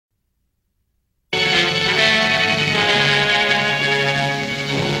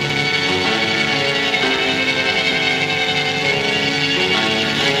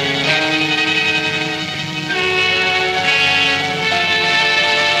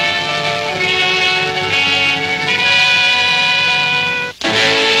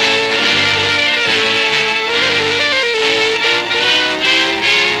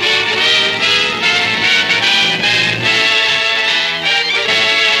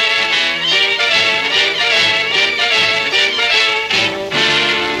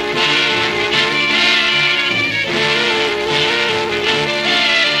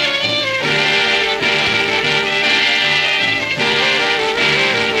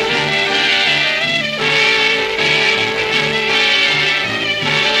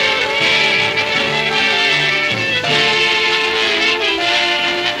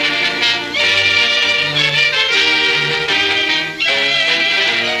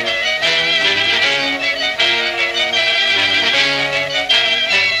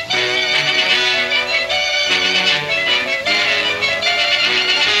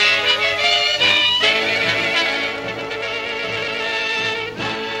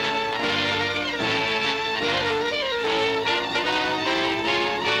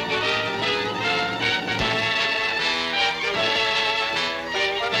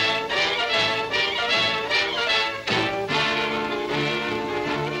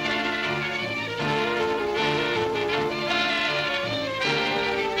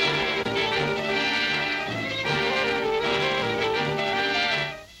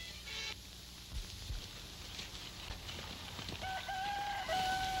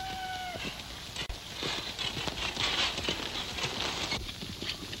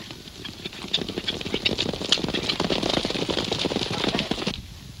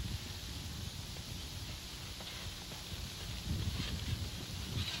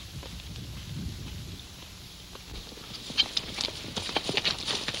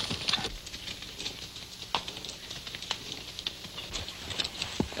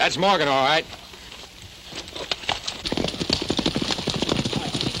That's Morgan, all right.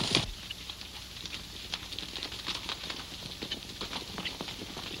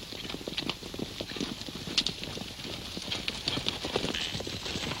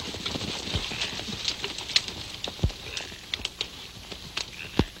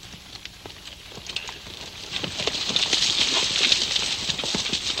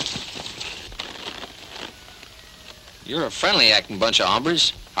 You're a friendly-acting bunch of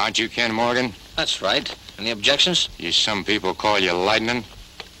hombres. Aren't you Ken Morgan? That's right. Any objections? Some people call you Lightning.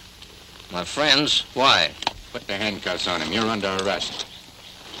 My friends. Why? Put the handcuffs on him. You're under arrest.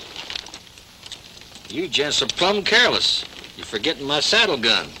 You gents are plumb careless. You're forgetting my saddle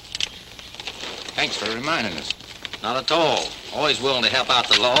gun. Thanks for reminding us. Not at all. Always willing to help out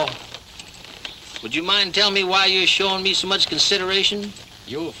the law. Would you mind telling me why you're showing me so much consideration?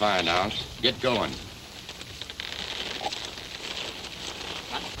 You'll find out. Get going.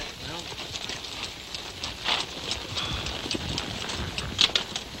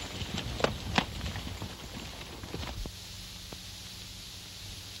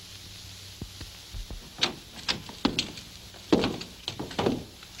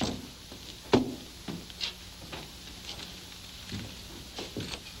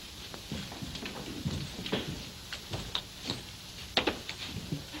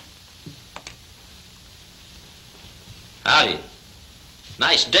 Howdy.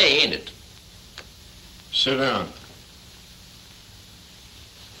 Nice day, ain't it? Sit down.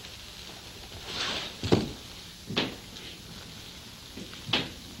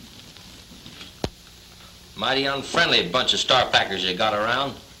 Mighty unfriendly bunch of star packers you got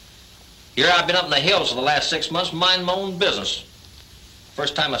around. Here I've been up in the hills for the last 6 months, minding my own business.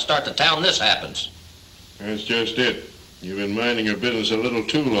 First time I start the town, this happens. That's just it. You've been minding your business a little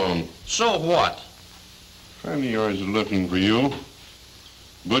too long. So what? A friend of yours is looking for you.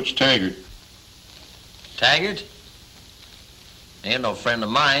 Butch Taggart. Taggart? Ain't no friend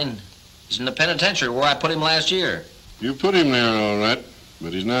of mine. He's in the penitentiary where I put him last year. You put him there all right,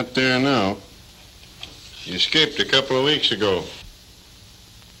 but he's not there now. He escaped a couple of weeks ago.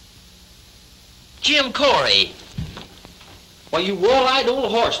 Jim Corey. Why, you wall-eyed old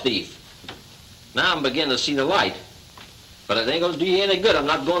horse thief. Now I'm beginning to see the light. But it ain't gonna do you any good. I'm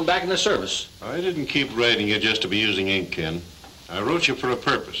not going back in the service. I didn't keep writing you just to be using ink, Ken. I wrote you for a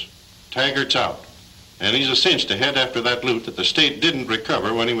purpose. Taggart's out. And he's a cinch to head after that loot that the state didn't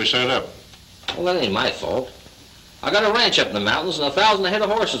recover when he was sent up. Well, that ain't my fault. I got a ranch up in the mountains and 1,000 head of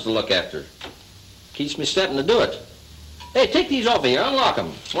horses to look after. Keeps me stepping to do it. Hey, take these off of here. Unlock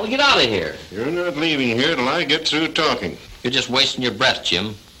them. I want to get out of here. You're not leaving here till I get through talking. You're just wasting your breath,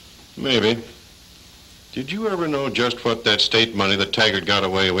 Jim. Maybe. Did you ever know just what that state money that Taggart got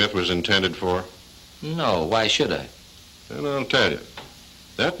away with was intended for? No, why should I? Then I'll tell you.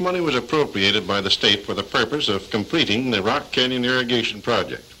 That money was appropriated by the state for the purpose of completing the Rock Canyon irrigation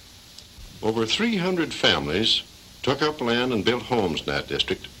project. Over 300 families took up land and built homes in that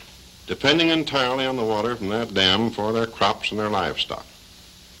district, depending entirely on the water from that dam for their crops and their livestock.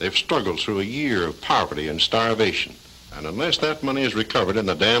 They've struggled through a year of poverty and starvation, and unless that money is recovered and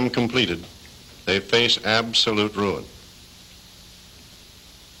the dam completed, they face absolute ruin.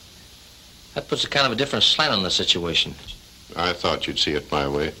 That puts a kind of a different slant on the situation. I thought you'd see it my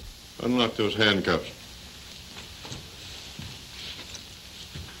way. Unlock those handcuffs.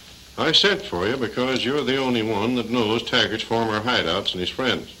 I sent for you because you're the only one that knows Taggart's former hideouts and his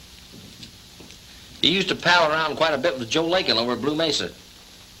friends. He used to pal around quite a bit with Joe Laikon over at Blue Mesa.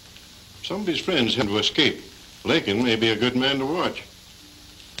 Some of his friends had to escape. Laikon may be a good man to watch.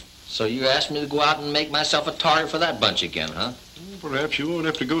 So you asked me to go out and make myself a target for that bunch again, huh? Perhaps you won't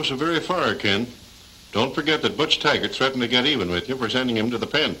have to go so very far, Ken. Don't forget that Butch Taggart threatened to get even with you for sending him to the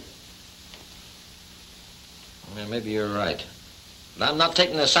pen. Well, maybe you're right. But I'm not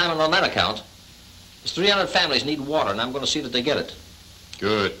taking the assignment on that account. There's 300 families need water, and I'm going to see that they get it.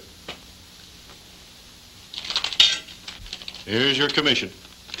 Good. Here's your commission.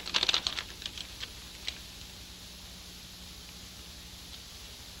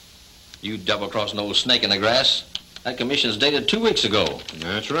 You double-crossing old snake in the grass. That commission's dated 2 weeks ago.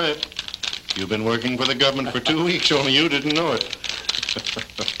 That's right. You've been working for the government for 2 weeks, only you didn't know it.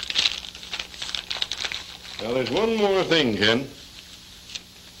 Well, there's one more thing, Ken.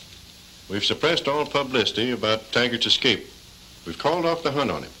 We've suppressed all publicity about Taggart's escape. We've called off the hunt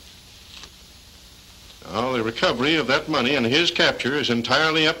on him. Now, the recovery of that money and his capture is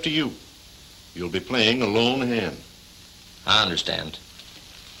entirely up to you. You'll be playing a lone hand. I understand.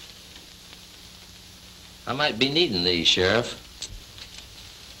 I might be needing these, Sheriff.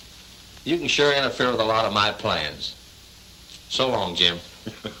 You can sure interfere with a lot of my plans. So long, Jim.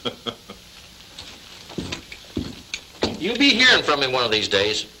 You'll be hearing from him one of these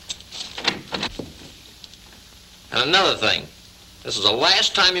days. And another thing, this is the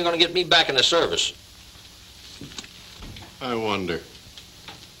last time you're going to get me back in the service. I wonder.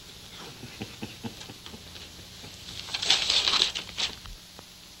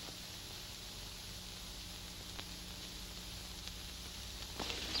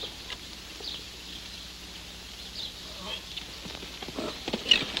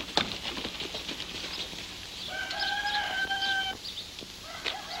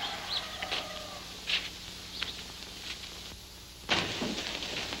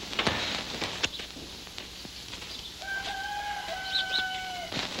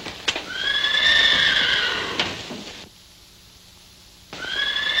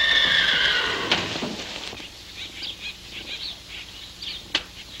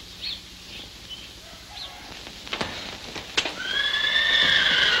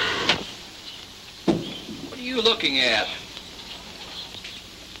 Looking at?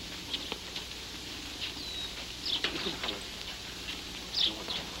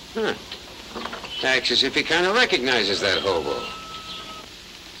 Huh. Acts as if he kind of recognizes that hobo.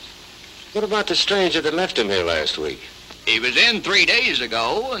 What about the stranger that left him here last week? He was in 3 days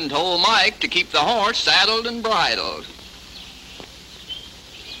ago and told Mike to keep the horse saddled and bridled.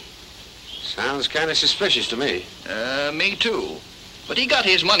 Sounds kind of suspicious to me. Me too. But he got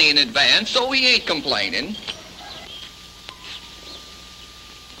his money in advance, so he ain't complaining.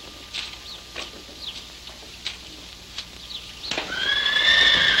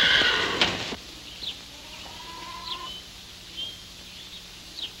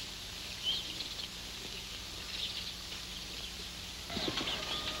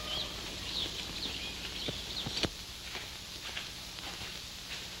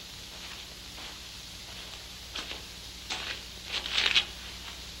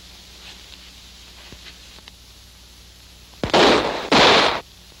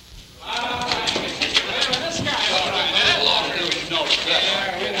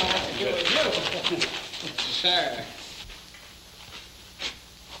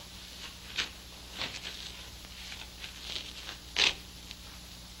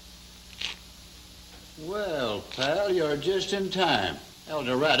 Well, pal, you're just in time. El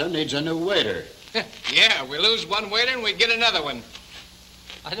Dorado needs a new waiter. Yeah, we lose one waiter and we get another one.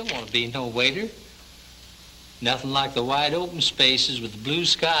 I don't want to be no waiter. Nothing like the wide open spaces with the blue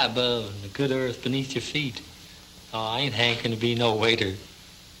sky above and the good earth beneath your feet. Oh, I ain't hankering to be no waiter.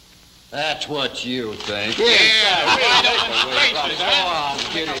 That's what you think. Yeah, we don't spaces, Go on,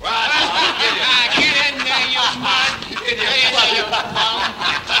 get it. Get in there, you smart. Get in there, you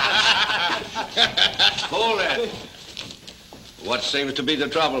Hold it. What seems to be the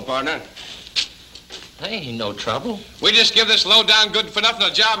trouble, partner? There ain't no trouble. We just give this low-down good-for-nothing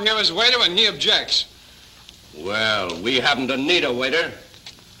a job here as waiter and he objects. Well, we happen to need a waiter.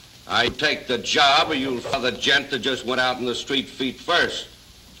 I take the job or you'll follow the gent that just went out in the street feet first.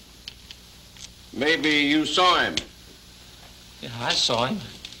 Maybe you saw him. Yeah, I saw him.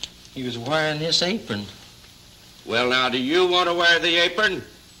 He was wearing this apron. Well, now, do you want to wear the apron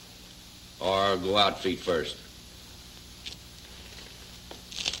or go out feet first?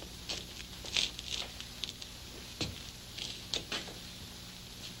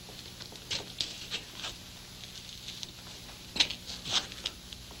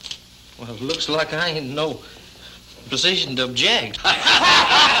 Well, it looks like I ain't in no position to object.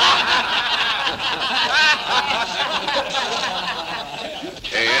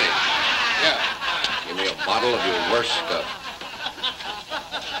 Hey, Eddie. Yeah. Give me a bottle of your worst stuff.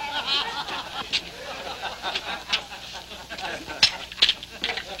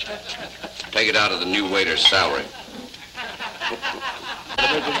 Take it out of the new waiter's salary.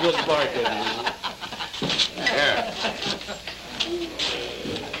 Make a good bargain. Here.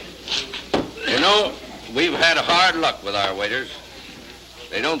 You know, we've had hard luck with our waiters.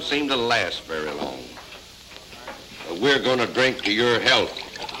 They don't seem to last very long. But we're going to drink to your health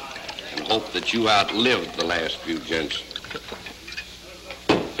and hope that you outlived the last few gents.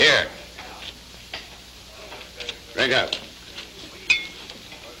 Here. Drink up.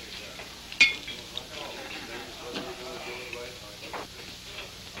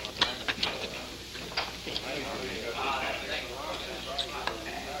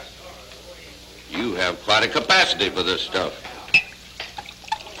 You have quite a capacity for this stuff.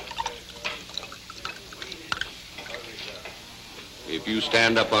 If you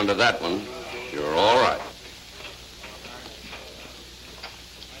stand up under that one, you're all right.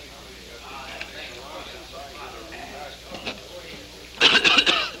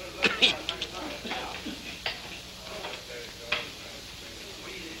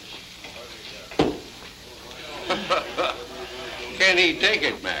 he take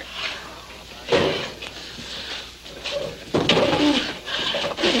it, Mac?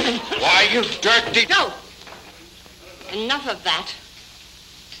 Why, you dirty... No! Enough of that.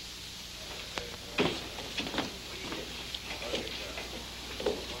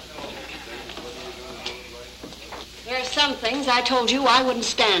 There are some things I told you I wouldn't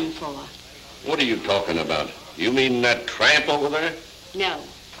stand for. What are you talking about? You mean that tramp over there? No.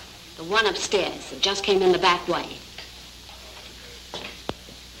 The one upstairs that just came in the back way.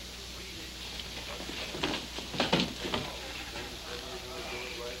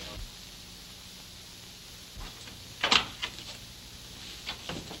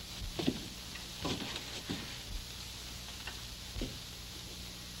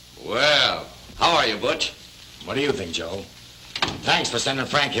 Well, how are you, Butch? What do you think, Joe? Thanks for sending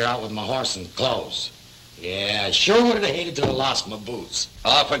Frank here out with my horse and clothes. Yeah, I sure would have hated to have lost my boots.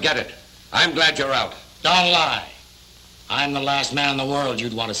 Oh, forget it. I'm glad you're out. Don't lie. I'm the last man in the world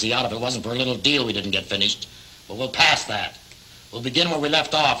you'd want to see out if it wasn't for a little deal we didn't get finished. But we'll pass that. We'll begin where we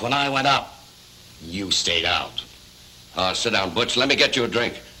left off when I went up. You stayed out. Oh, sit down, Butch. Let me get you a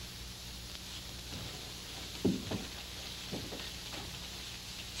drink.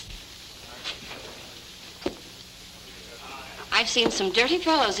 I've seen some dirty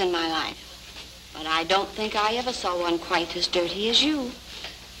fellows in my life, but I don't think I ever saw one quite as dirty as you.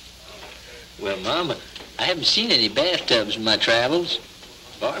 Well, Mama, I haven't seen any bathtubs in my travels.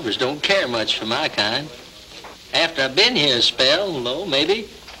 Barbers don't care much for my kind. After I've been here a spell, though, maybe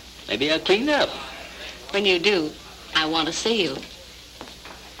I'll clean up. When you do, I want to see you.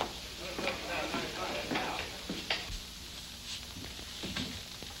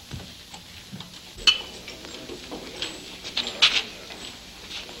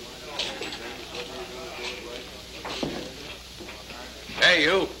 Hey,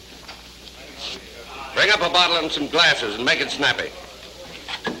 you. Bring up a bottle and some glasses and make it snappy.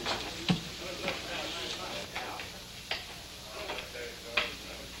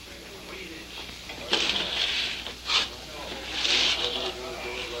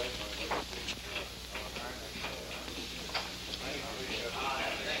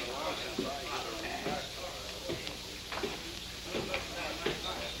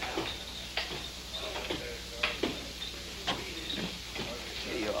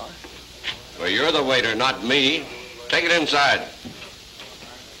 Well, you're the waiter, not me. Take it inside.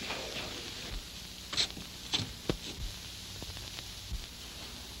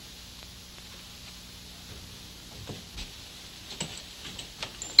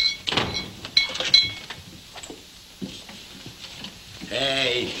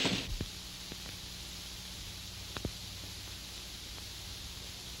 Hey.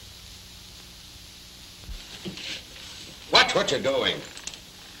 Watch what you're doing.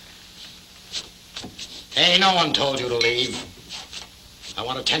 Hey, no one told you to leave. I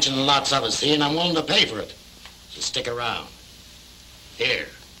want attention and lots of it, see, and I'm willing to pay for it. So stick around. Here.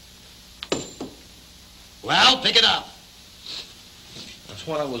 Well, pick it up. That's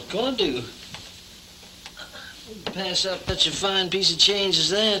what I was gonna do. Pass up such a fine piece of change as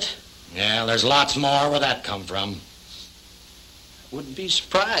that. Yeah, there's lots more. Where'd that come from? Wouldn't be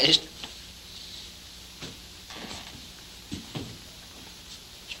surprised.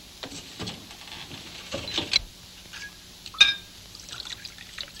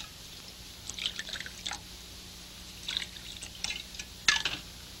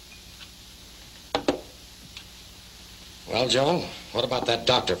 Well, Joe, what about that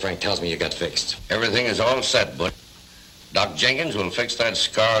doctor Frank tells me you got fixed? Everything is all set, Butch. Doc Jenkins will fix that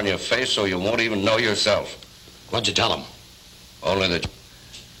scar on your face so you won't even know yourself. What'd you tell him? Only that...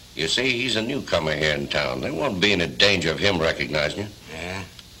 You see, he's a newcomer here in town. They won't be in danger of him recognizing you. Yeah?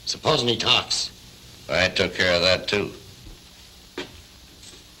 Supposing he talks. I took care of that, too.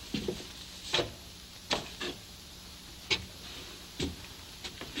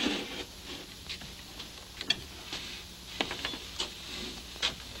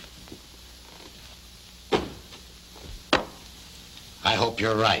 I hope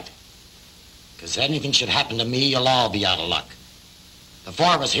you're right. Because anything should happen to me, you'll all be out of luck. The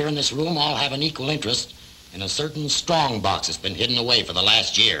four of us here in this room all have an equal interest in a certain strong box that's been hidden away for the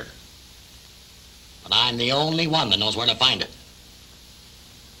last year. But I'm the only one that knows where to find it.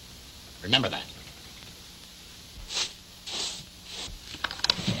 Remember that.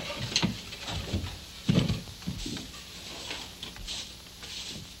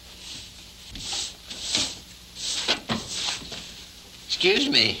 Excuse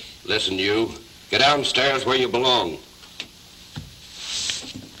me. Listen, you. Get downstairs where you belong.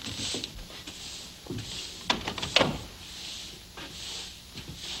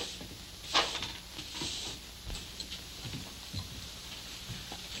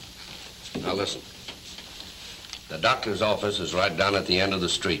 Now listen. The doctor's office is right down at the end of the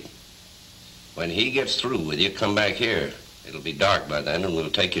street. When he gets through with you, come back here. It'll be dark by then, and we'll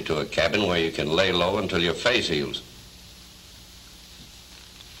take you to a cabin where you can lay low until your face heals.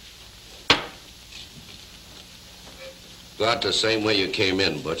 Go out the same way you came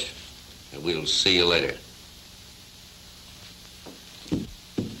in, Butch, and we'll see you later.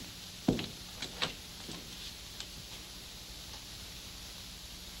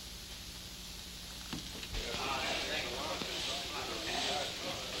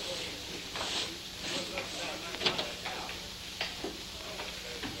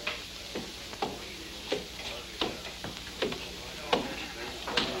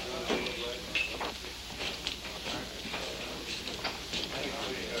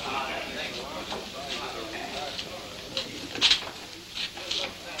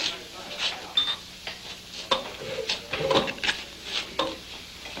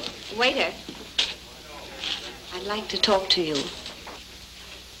 Waiter, I'd like to talk to you.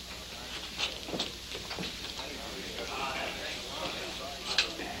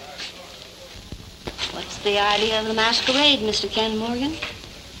 What's the idea of the masquerade, Mr. Ken Morgan?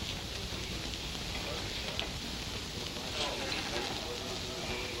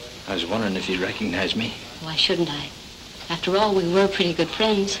 I was wondering if you'd recognize me. Why shouldn't I? After all, we were pretty good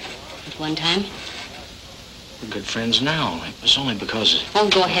friends at one time. We're good friends now. It was only because... Oh,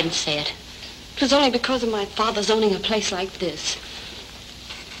 go ahead and say it. It was only because of my father's owning a place like this.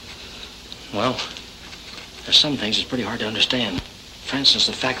 Well, there's some things that's pretty hard to understand. For instance,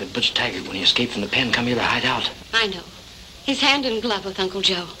 the fact that Butch Taggart, when he escaped from the pen, come here to hide out. I know. He's hand in glove with Uncle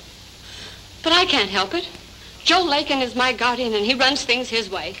Joe. But I can't help it. Joe Laikon is my guardian, and he runs things his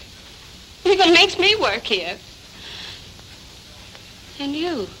way. He even makes me work here. And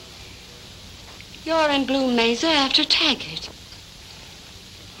you? You're in Blue Mesa after Taggart.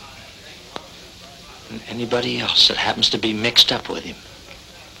 And anybody else that happens to be mixed up with him.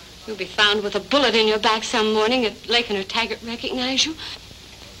 You'll be found with a bullet in your back some morning if Laikon or Taggart recognize you.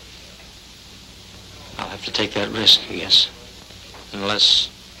 I'll have to take that risk, I guess. Unless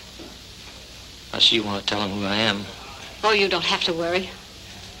you want to tell him who I am. Oh, you don't have to worry.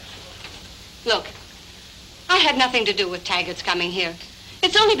 Look, I had nothing to do with Taggart's coming here.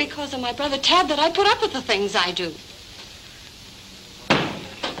 It's only because of my brother Tad that I put up with the things I do.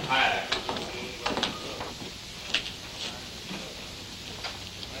 Hi.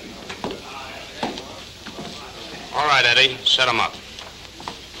 All right, Eddie, set him up.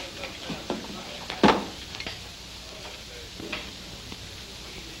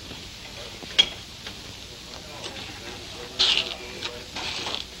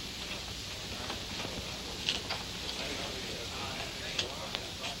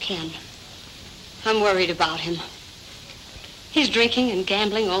 Ken, I'm worried about him. He's drinking and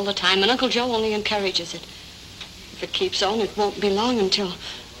gambling all the time, and Uncle Joe only encourages it. If it keeps on, it won't be long until...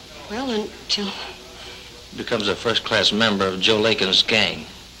 Becomes a first-class member of Joe Laikon's gang,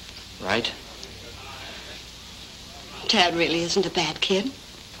 right? Tad really isn't a bad kid.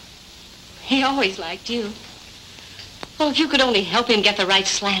 He always liked you. Well, if you could only help him get the right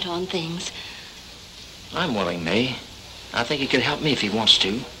slant on things. I'm willing, May. I think he could help me if he wants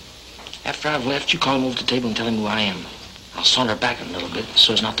to. After I've left, you call him over to the table and tell him who I am. I'll saunter back a little bit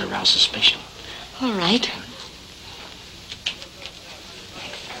so as not to arouse suspicion. All right.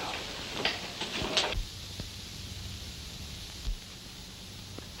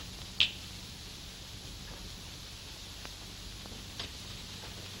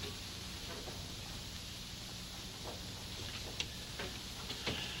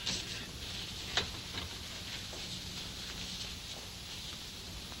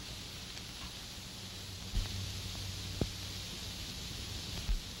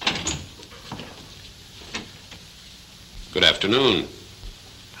 Good afternoon.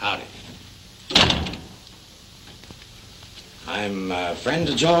 Howdy. I'm a friend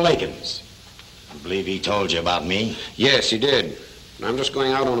of Joe Laikon's. I believe he told you about me. Yes, he did. I'm just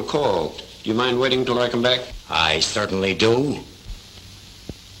going out on a call. Do you mind waiting till I come back? I certainly do.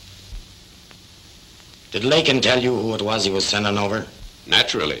 Did Laikon tell you who it was he was sending over?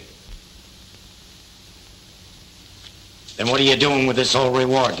 Naturally. Then what are you doing with this old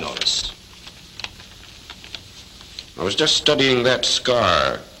reward notice? I was just studying that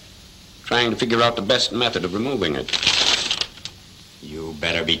scar, trying to figure out the best method of removing it. You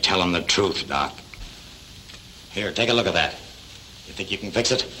better be telling the truth, Doc. Here, take a look at that. You think you can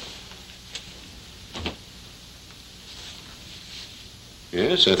fix it?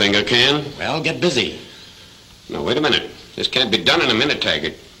 Yes, I think I can. Well, get busy. Now, wait a minute. This can't be done in a minute,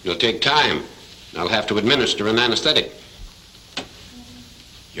 Taggart. It'll take time. I'll have to administer an anesthetic.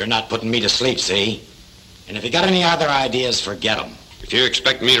 You're not putting me to sleep, see? And if you got any other ideas, forget them. If you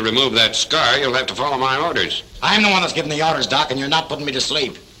expect me to remove that scar, you'll have to follow my orders. I'm the one that's giving the orders, Doc, and you're not putting me to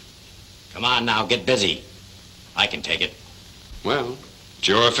sleep. Come on now, get busy. I can take it. Well, it's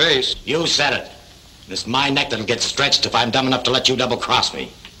your face. You said it. It's my neck that'll get stretched if I'm dumb enough to let you double-cross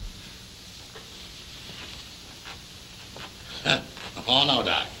me. Oh, no,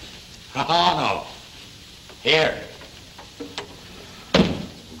 Doc. Oh, no. Here.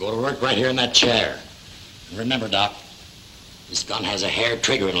 We'll go to work right here in that chair. And remember, Doc, this gun has a hair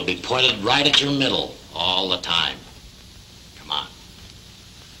trigger and it'll be pointed right at your middle all the time. Come on.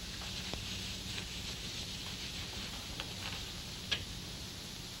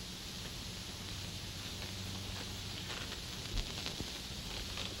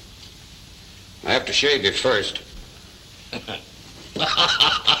 I have to shave you first.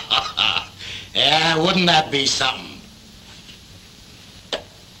 Yeah, wouldn't that be something?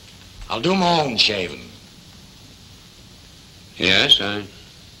 I'll do my own shaving. Yes, I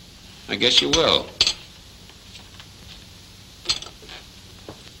guess you will.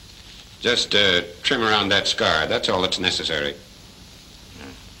 Just trim around that scar. That's all that's necessary.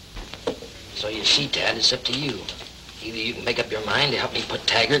 So you see, Dad, it's up to you. Either you can make up your mind to help me put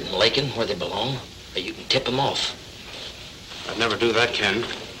Taggart and Laikon where they belong, or you can tip them off. I'd never do that, Ken.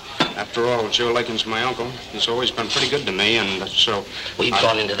 After all, Joe Laikon's my uncle. He's always been pretty good to me, and so... We've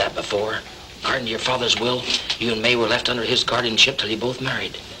gone into that before. According to your father's will, you and May were left under his guardianship till you both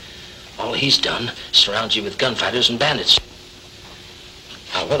married. All he's done surrounds you with gunfighters and bandits.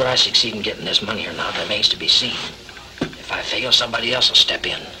 Now, whether I succeed in getting this money or not remains to be seen. If I fail, somebody else will step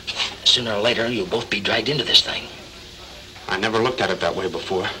in. Sooner or later, you'll both be dragged into this thing. I never looked at it that way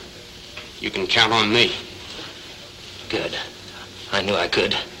before. You can count on me. Good. I knew I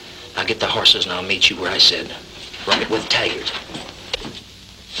could. I'll get the horses and I'll meet you where I said. Right with Taggart.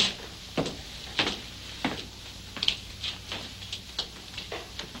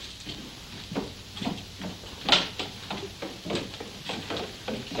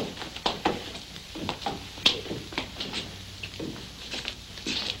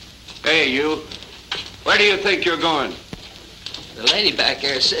 Hey, you. Where do you think you're going? The lady back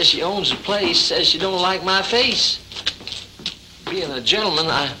there says she owns the place, says she don't like my face. Being a gentleman,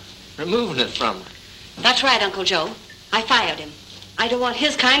 I'm removing it from her. That's right, Uncle Joe. I fired him. I don't want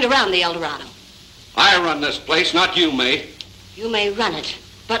his kind around the El Dorado. I run this place, not you, May. You may run it,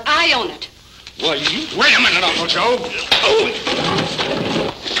 but I own it. Well, you... Wait a minute, Uncle Joe.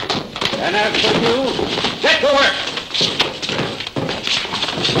 And as for you, get to work.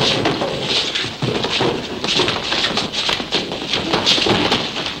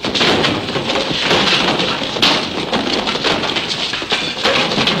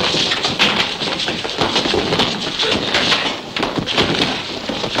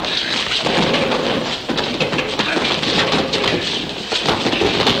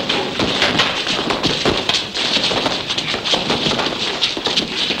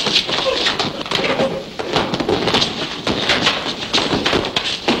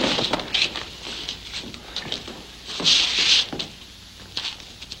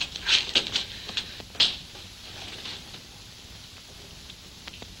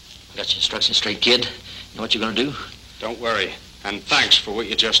 Got your instructions straight, kid? You know what you're gonna do? Don't worry. And thanks for what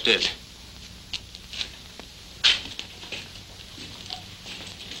you just did.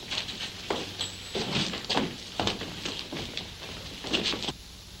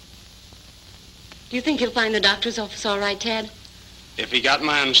 Do you think he'll find the doctor's office all right, Tad? If he got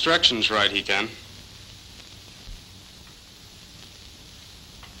my instructions right, he can.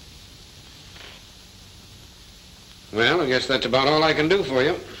 Well, I guess that's about all I can do for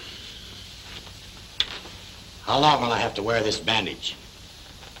you. How long will I have to wear this bandage?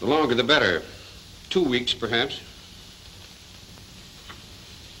 The longer the better. 2 weeks, perhaps.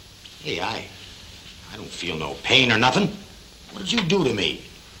 Hey, I don't feel no pain or nothing. What did you do to me?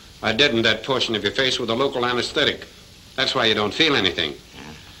 I deadened that portion of your face with a local anesthetic. That's why you don't feel anything. Yeah.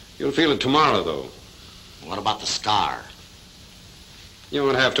 You'll feel it tomorrow, though. What about the scar? You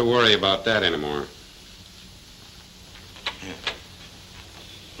won't have to worry about that anymore.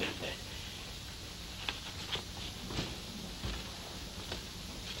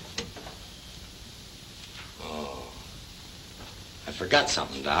 Oh. I forgot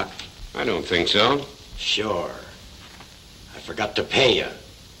something, Doc. I don't think so. Sure. I forgot to pay you.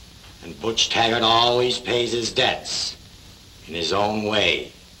 And Butch Taggart always pays his debts in his own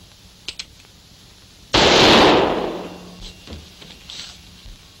way.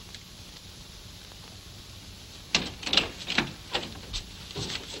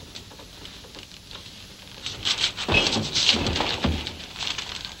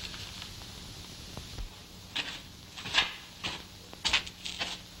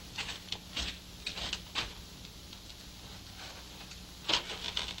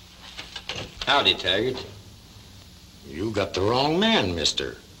 Howdy, Taggart. You got the wrong man,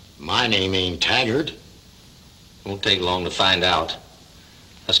 mister. My name ain't Taggart. Won't take long to find out.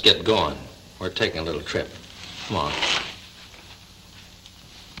 Let's get going. We're taking a little trip. Come on.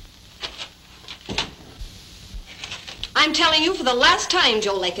 I'm telling you for the last time,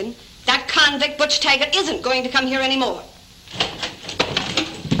 Joe Laikon, that convict Butch Taggart isn't going to come here anymore.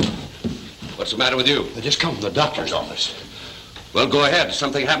 What's the matter with you? I just come from the doctor's office. Well, go ahead.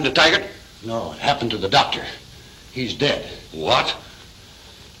 Something happened to Taggart? No, it happened to the doctor. He's dead. What?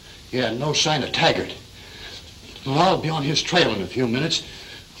 Yeah, no sign of Taggart. Well, I'll be on his trail in a few minutes.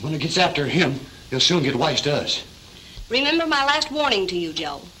 When it gets after him, he'll soon get wise to us. Remember my last warning to you,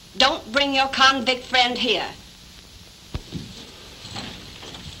 Joe. Don't bring your convict friend here.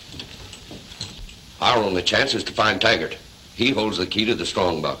 Our only chance is to find Taggart. He holds the key to the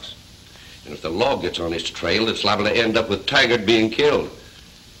strong box. And if the law gets on his trail, it's liable to end up with Taggart being killed.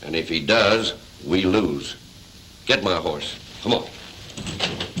 And if he does, we lose. Get my horse. Come on.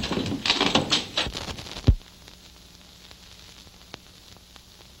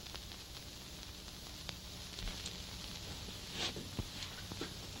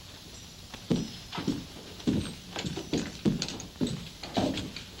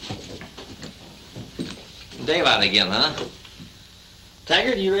 Daylight again, huh?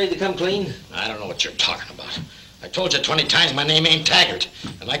 Taggart, you ready to come clean? I don't know what you're talking about. I told you 20 times my name ain't Taggart,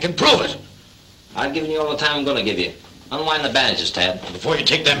 and I can prove it. I've given you all the time I'm gonna give you. Unwind the bandages, Tad. Before you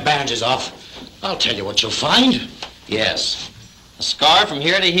take them bandages off, I'll tell you what you'll find. Yes. A scar from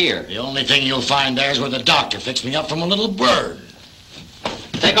here to here. The only thing you'll find there is where the doctor fixed me up from a little burn.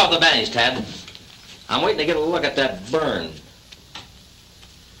 Take off the bandage, Tad. I'm waiting to get a look at that burn.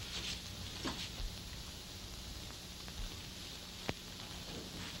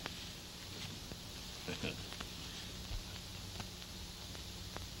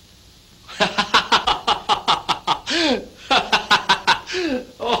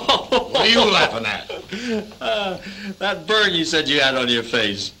 What are you laughing at? That burn you said you had on your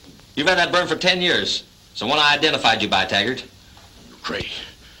face. You've had that burn for 10 years. So when I identified you by, Taggart. You're crazy.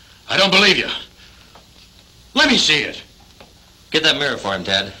 I don't believe you. Let me see it. Get that mirror for him,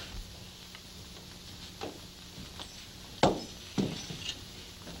 Tad.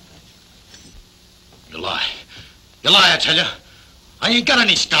 You lie. You lie, I tell you. I ain't got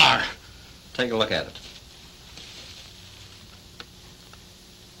any scar. Take a look at it.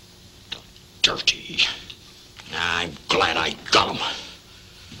 Dirty. I'm glad I got him.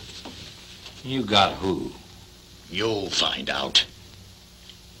 You got who? You'll find out.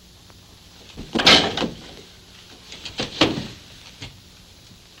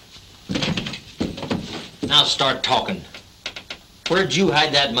 Now start talking. Where'd you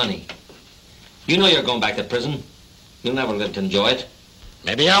hide that money? You know you're going back to prison. You'll never live to enjoy it.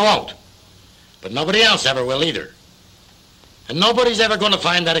 Maybe I won't. But nobody else ever will either. And nobody's ever going to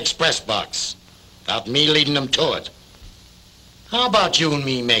find that express box without me leading them to it. How about you and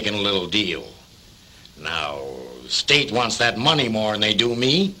me making a little deal? Now, the state wants that money more than they do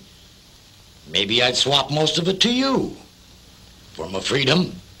me. Maybe I'd swap most of it to you for my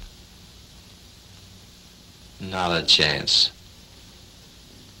freedom. Not a chance.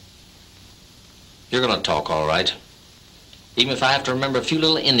 You're gonna talk all right. Even if I have to remember a few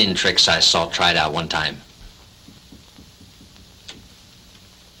little Indian tricks I saw tried out one time.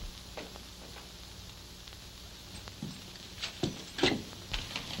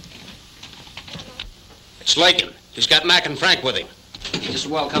 It's Laikon. He's got Mac and Frank with him. Just as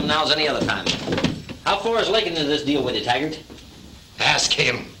well come now as any other time. How far is Laikon into this deal with you, Taggart? Ask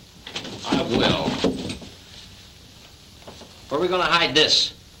him. I will. Where are we gonna hide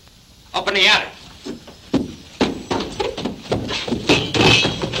this? Up in the attic.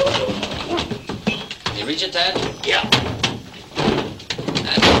 Can you reach it, Tad? Yeah.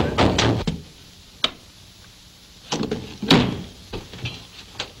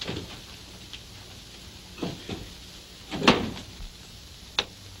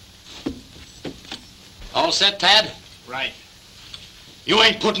 All set, Tad? Right. You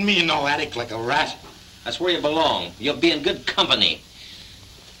ain't putting me in no attic like a rat. That's where you belong. You'll be in good company.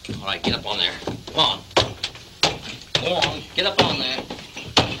 All right, get up on there. Come on. Go on. Get up on there.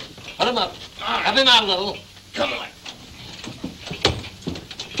 Put him up. Have him out a little. Come on.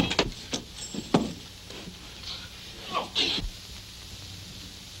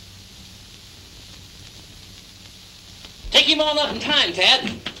 Take him on up in time,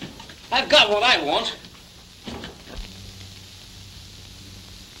 Tad. I've got what I want.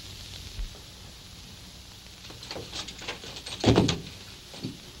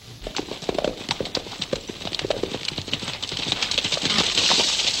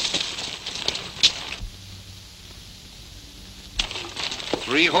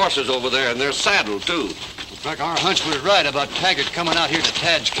 3 horses over there, and they're saddled, too. Looks like our hunch was right about Taggart coming out here to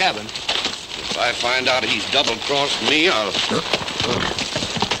Tad's cabin. If I find out he's double-crossed me, I'll...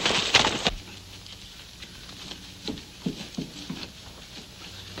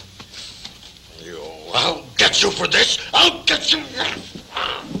 I'll get you for this. I'll get you.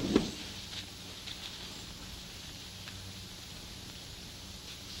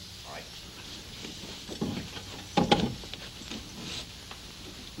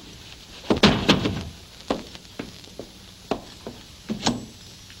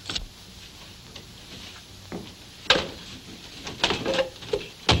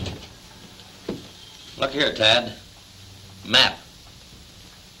 Look here, Tad. Map.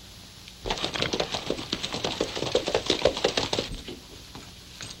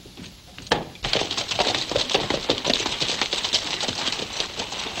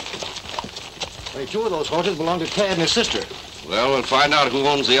 Hey, 2 of those horses belong to Tad and his sister. Well, we'll find out who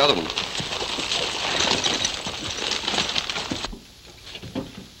owns the other one.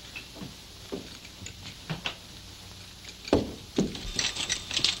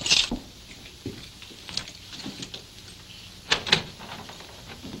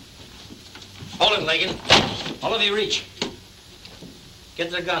 Hold it, Laikon. All of you reach.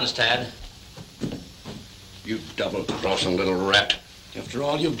 Get their guns, Tad. You double-crossing little rat. After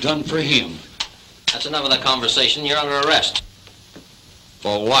all you've done for him. That's enough of the conversation. You're under arrest.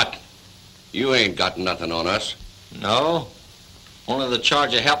 For what? You ain't got nothing on us. No. Only the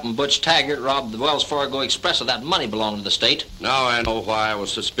charge of helping Butch Taggart rob the Wells Fargo Express of that money belonging to the state. Now I know why I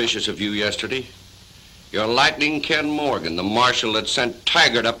was suspicious of you yesterday. You're Lightning Ken Morgan, the marshal that sent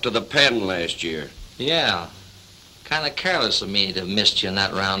Taggart up to the pen last year. Yeah. Kind of careless of me to have missed you in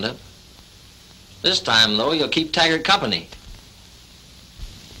that roundup. This time, though, you'll keep Taggart company.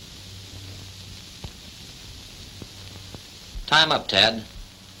 Time up, Tad.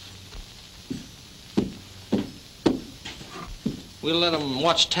 We'll let him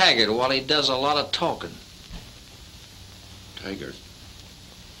watch Taggart while he does a lot of talking. Taggart?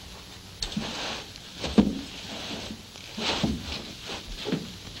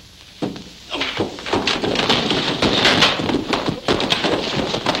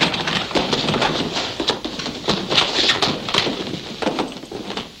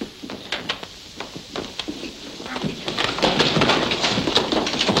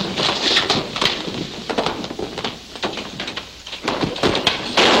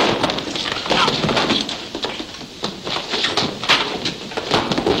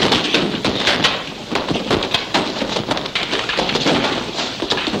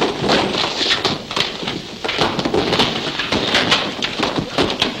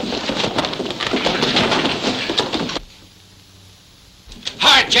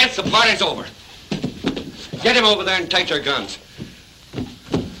 Gents, the party's over. Get him over there and take their guns.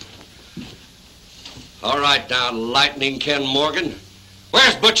 All right now, Lightning Ken Morgan.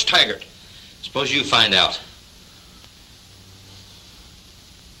 Where's Butch Taggart? Suppose you find out.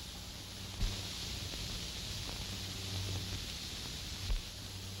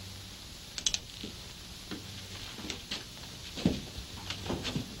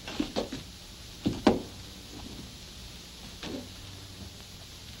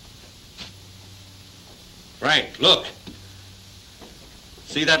 Frank, look.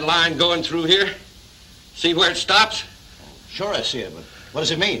 See that line going through here? See where it stops? Sure I see it, but what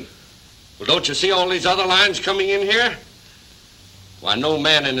does it mean? Well, don't you see all these other lines coming in here? Why, no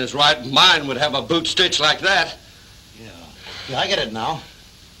man in his right mind would have a boot stitch like that. Yeah, I get it now.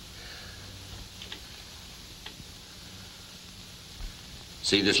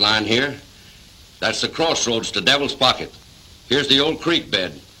 See this line here? That's the crossroads to Devil's Pocket. Here's the old creek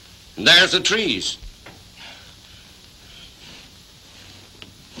bed. And there's the trees.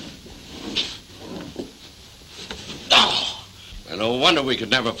 And no wonder we could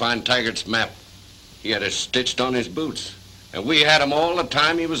never find Taggart's map. He had it stitched on his boots. And we had him all the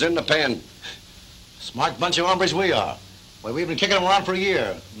time he was in the pen. Smart bunch of hombres we are. Why, we've been kicking him around for a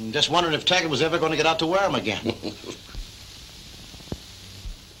year. And just wondering if Taggart was ever going to get out to wear him again.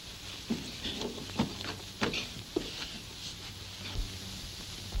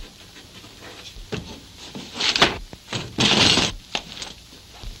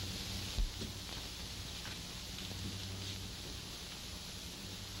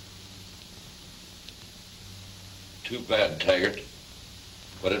 Too bad, Taggart.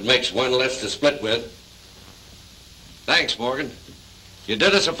 But it makes one less to split with. Thanks, Morgan. You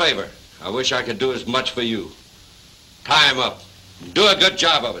did us a favor. I wish I could do as much for you. Tie him up. Do a good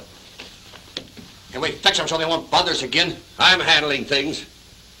job of it. Can we fix them so they won't bother us again? I'm handling things.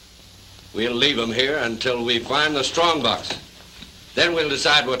 We'll leave him here until we find the strong box. Then we'll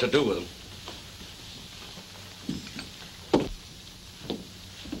decide what to do with them.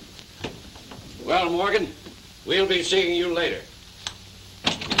 Well, Morgan, we'll be seeing you later.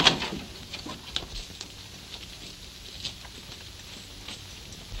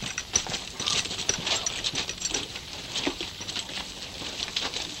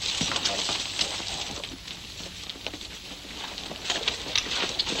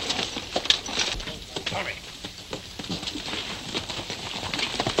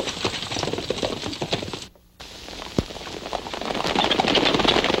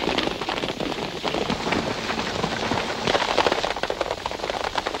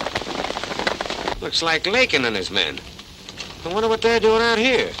 Looks like Laikon and his men. I wonder what they're doing out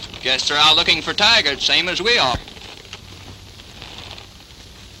here. Guess they're out looking for Taggart, same as we are.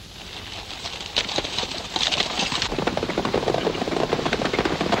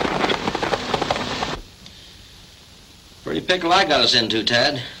 Pretty pickle I got us into,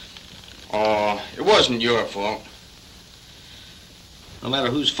 Tad. Oh, it wasn't your fault. No matter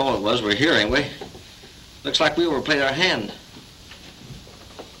whose fault it was, we're here, ain't we? Looks like we overplayed our hand.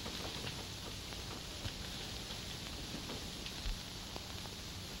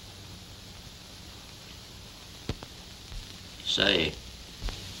 Say,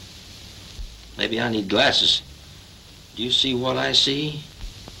 maybe I need glasses. Do you see what I see?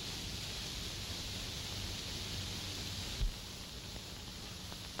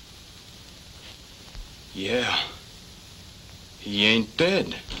 Yeah. He ain't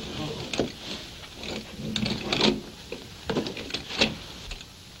dead.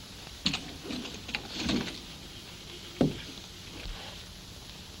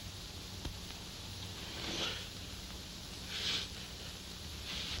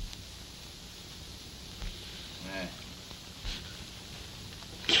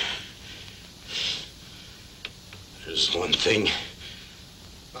 There's one thing.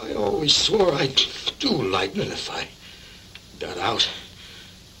 I always swore I'd do Laikon if I got out.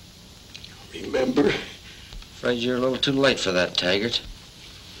 Remember? Afraid you're a little too late for that, Taggart.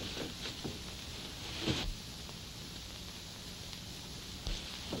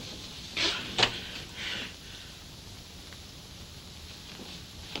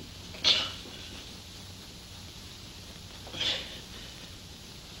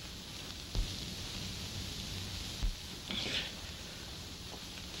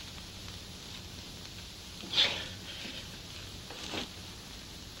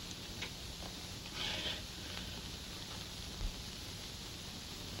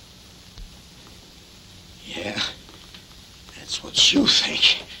 Yeah, that's what you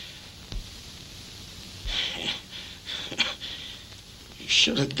think. You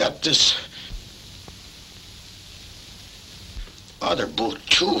should have got this other boat,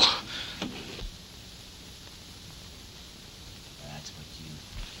 too. That's what you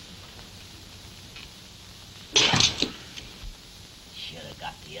should have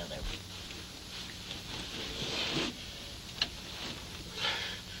got the other.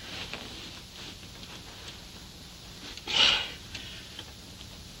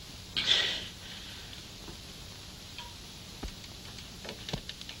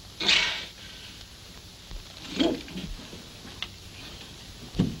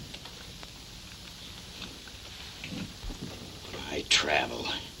 Travel.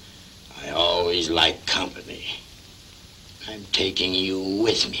 I always like company. I'm taking you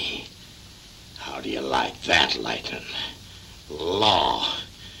with me. How do you like that, Laikon? Law.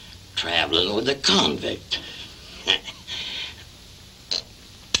 Traveling with a convict.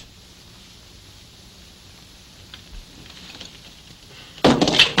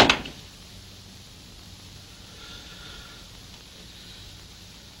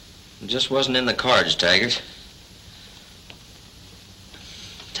 It just wasn't in the cards, Taggart.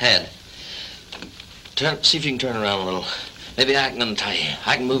 Tad, see if you can turn around a little. Maybe I can untie you.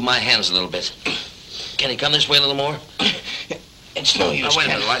 I can move my hands a little bit. Can you come this way a little more? It's no use, wait a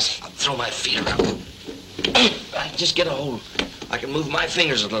Ken. minute, I'll throw my feet around. Just get a hold. I can move my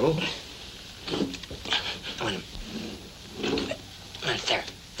fingers a little. Wait a minute.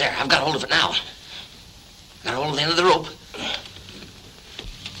 There, I've got hold of it now. Got hold of the end of the rope.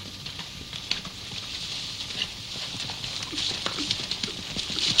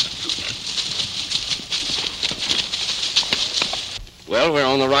 Well, we're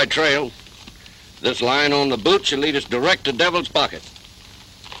on the right trail. This line on the boot should lead us direct to Devil's Pocket.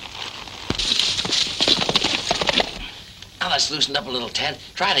 Now that's loosened up a little, Tad.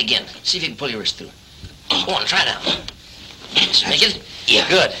 Try it again. See if you can pull your wrist through. Go on, try now. Just make it? Yeah.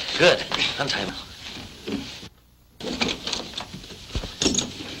 Good. Untie him.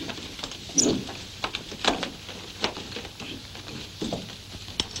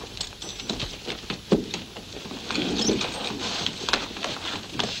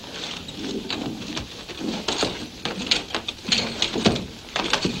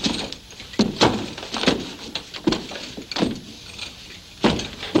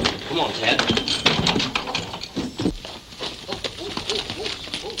 Come on, Tad.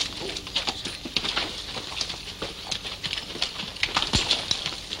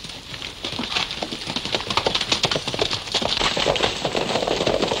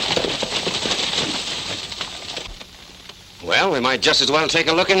 Well, we might just as well take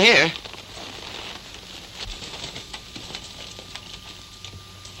a look in here.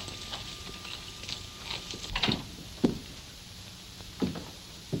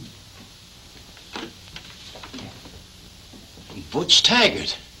 Butch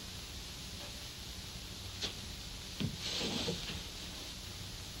Taggart.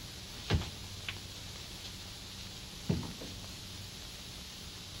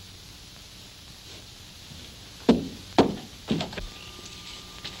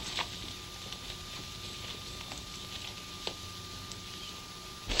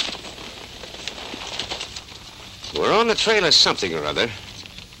 We're on the trail of something or other.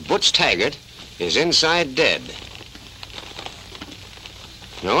 Butch Taggart is inside dead.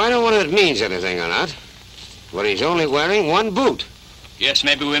 Now, I don't know whether it means anything or not, but he's only wearing one boot. Yes,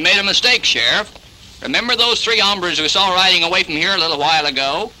 maybe we made a mistake, Sheriff. Remember those three hombres we saw riding away from here a little while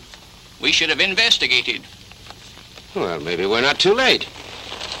ago? We should have investigated. Well, maybe we're not too late.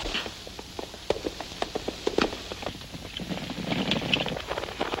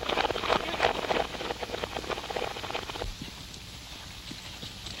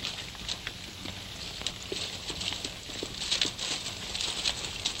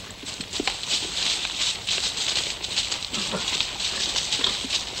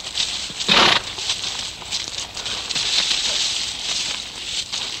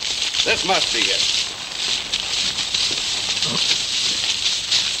 This must be it.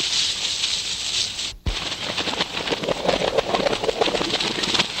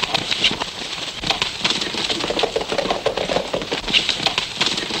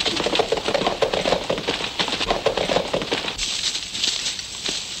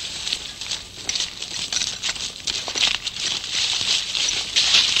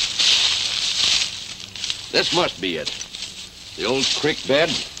 This must be it. The old creek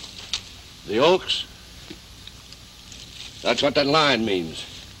bed. The oaks. That's what that line means.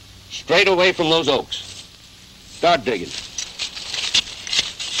 Straight away from those oaks. Start digging.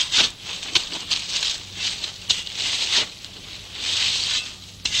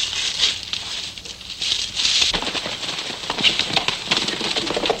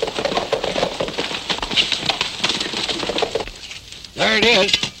 There it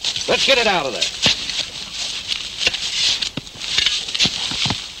is. Let's get it out of there.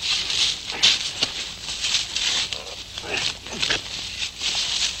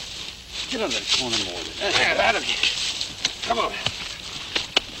 Get on that corner more. Yeah, that'll get you. Come on.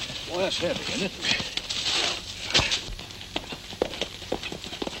 Boy, that's heavy, isn't it?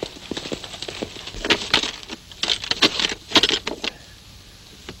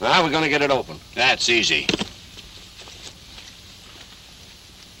 Well, how are we going to get it open? That's easy.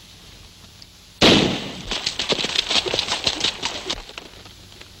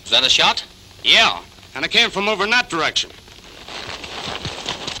 Is that a shot? Yeah, and it came from over in that direction.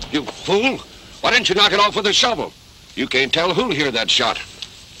 You fool! Why didn't you knock it off with a shovel? You can't tell who'll hear that shot.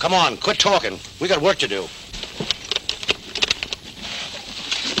 Come on, quit talking. We got work to do.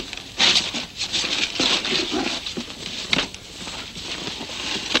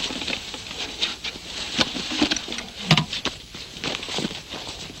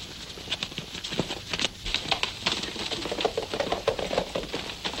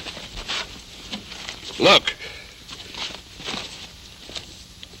 Look.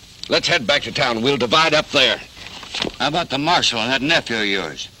 Let's head back to town. We'll divide up there. How about the Marshal and that nephew of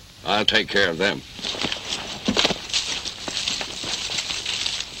yours? I'll take care of them.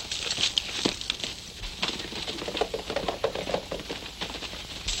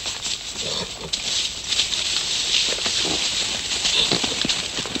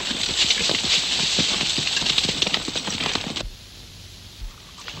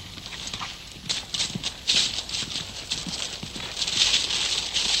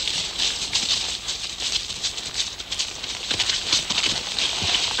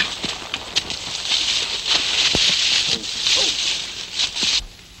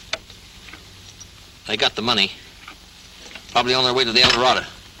 They got the money. Probably on their way to the El Dorado.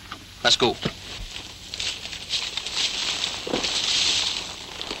 Let's go. All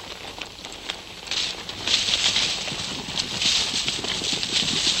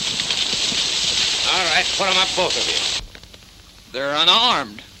right, put them up, both of you. They're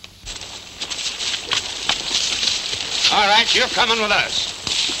unarmed. All right, you're coming with us.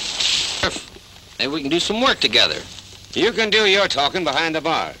 Maybe we can do some work together. You can do your talking behind the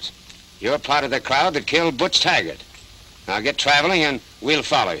bars. You're part of the crowd that killed Butch Taggart. Now get traveling and we'll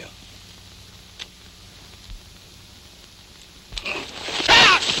follow you.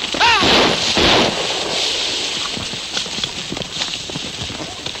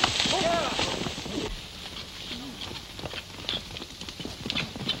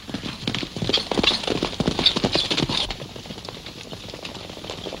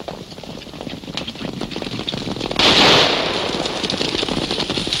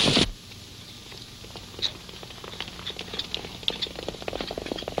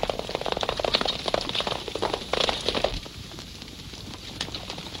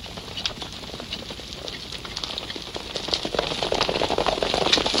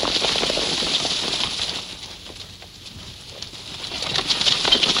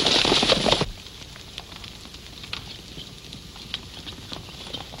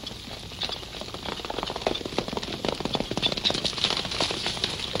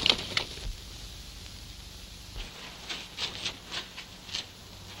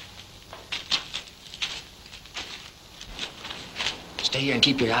 Stay here and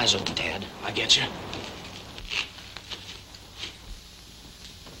keep your eyes open, Tad. I get you.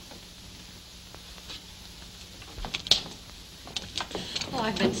 Oh,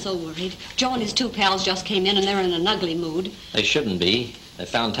 I've been so worried. Joe and his two pals just came in and they're in an ugly mood. They shouldn't be. They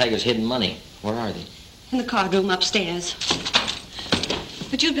found Taggart's hidden money. Where are they? In the card room upstairs.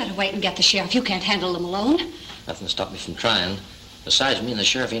 But you'd better wait and get the sheriff. You can't handle them alone. Nothing to stop me from trying. Besides, me and the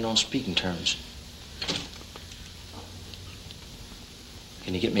sheriff ain't on speaking terms.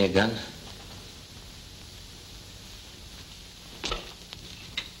 Can you get me a gun?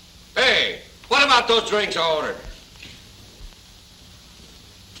 Hey, what about those drinks I ordered?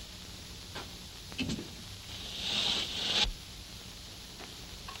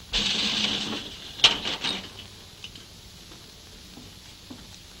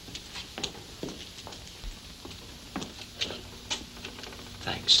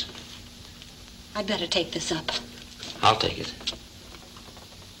 Thanks. I'd better take this up. I'll take it.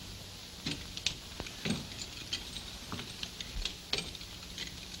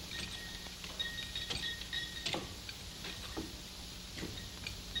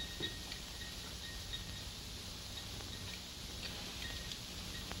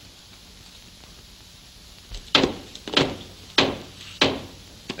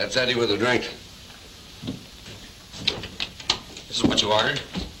 That's Eddie with a drink. This is what you ordered.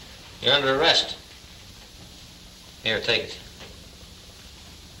 You're under arrest. Here, take it.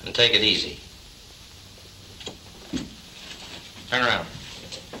 And take it easy. Turn around.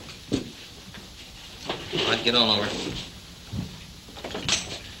 All right, get on over.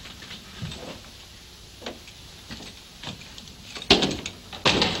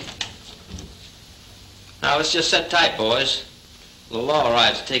 Now, let's just sit tight, boys. The law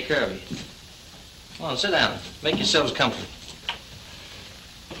arrives to take care of you. Come on, sit down. Make yourselves comfortable.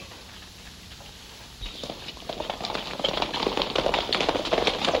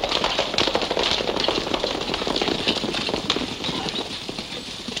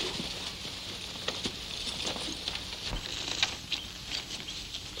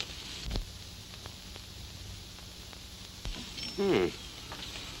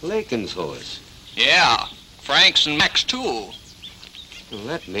 Laikon's horse. Yeah, Frank's and Mac's too. Well,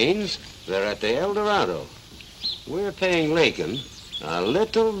 that means they're at the El Dorado. We're paying Laikon a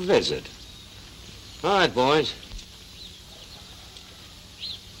little visit. All right, boys.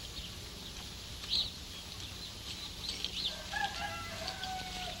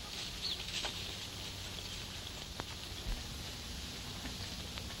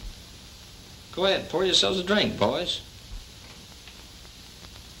 Go ahead, pour yourselves a drink, boys.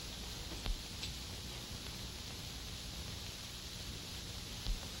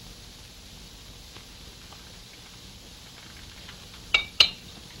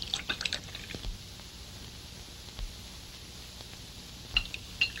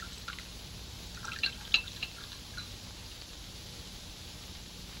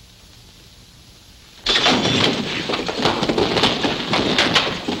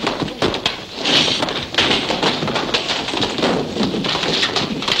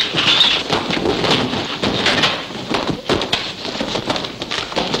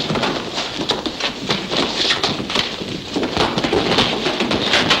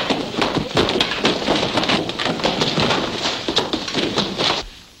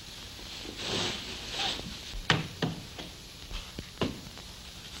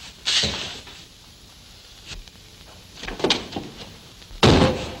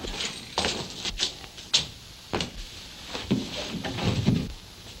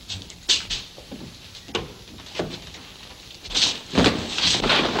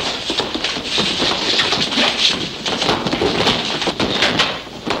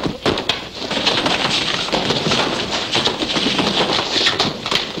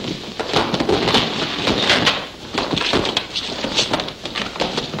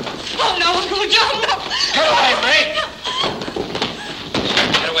 Uncle John, no. Get away, Frank!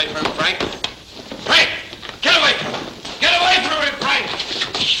 Get away from him, Frank. Frank! Get away from him! Get away from him, Frank!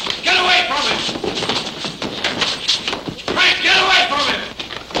 Get away from him! Frank, get away from him!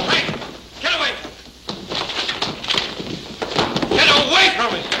 Frank, get away! Get away from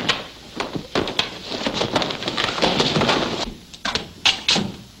him!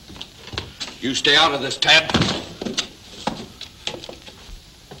 You stay out of this, Tad.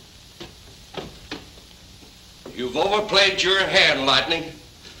 You've overplayed your hand, Lightning.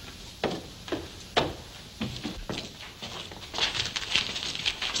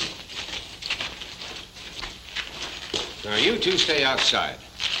 Now, you two stay outside.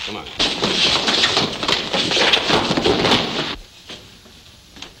 Come on.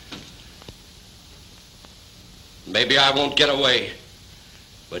 Maybe I won't get away,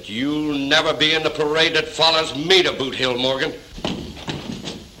 but you'll never be in the parade that follows me to Boot Hill, Morgan.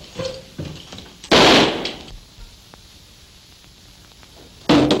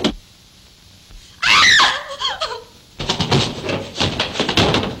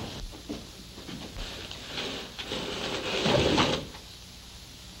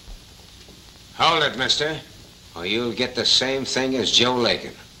 Hold it, mister, or you'll get the same thing as Joe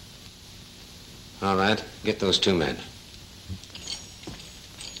Laikon. All right, get those two men.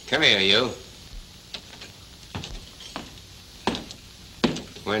 Come here, you.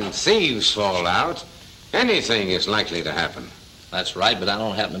 When thieves fall out, anything is likely to happen. That's right, but I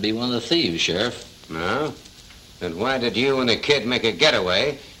don't happen to be one of the thieves, Sheriff. No? Then why did you and the kid make a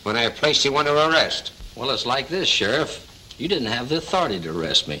getaway when I placed you under arrest? Well, it's like this, Sheriff. You didn't have the authority to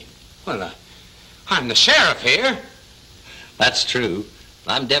arrest me. Well, I'm the sheriff here. That's true.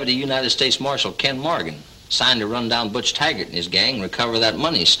 I'm Deputy United States Marshal Ken Morgan, signed to run down Butch Taggart and his gang and recover that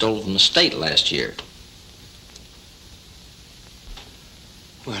money stole from the state last year.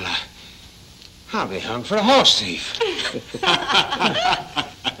 Well, I'll be hung for a horse thief.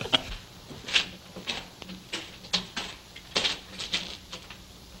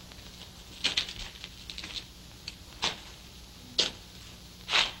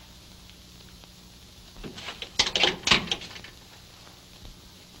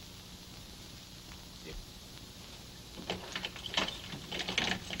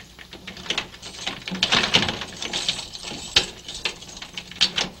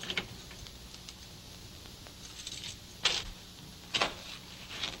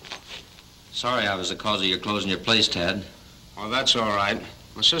 Sorry I was the cause of your closing your place, Tad. Oh, that's all right.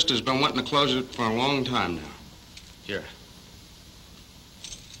 My sister's been wanting to close it for a long time now. Here.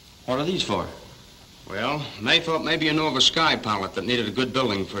 What are these for? Well, May thought maybe you knew of a sky pilot that needed a good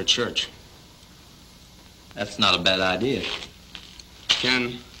building for a church. That's not a bad idea.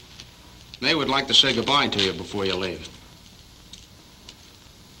 Ken, May would like to say goodbye to you before you leave.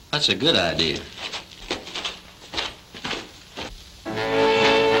 That's a good idea.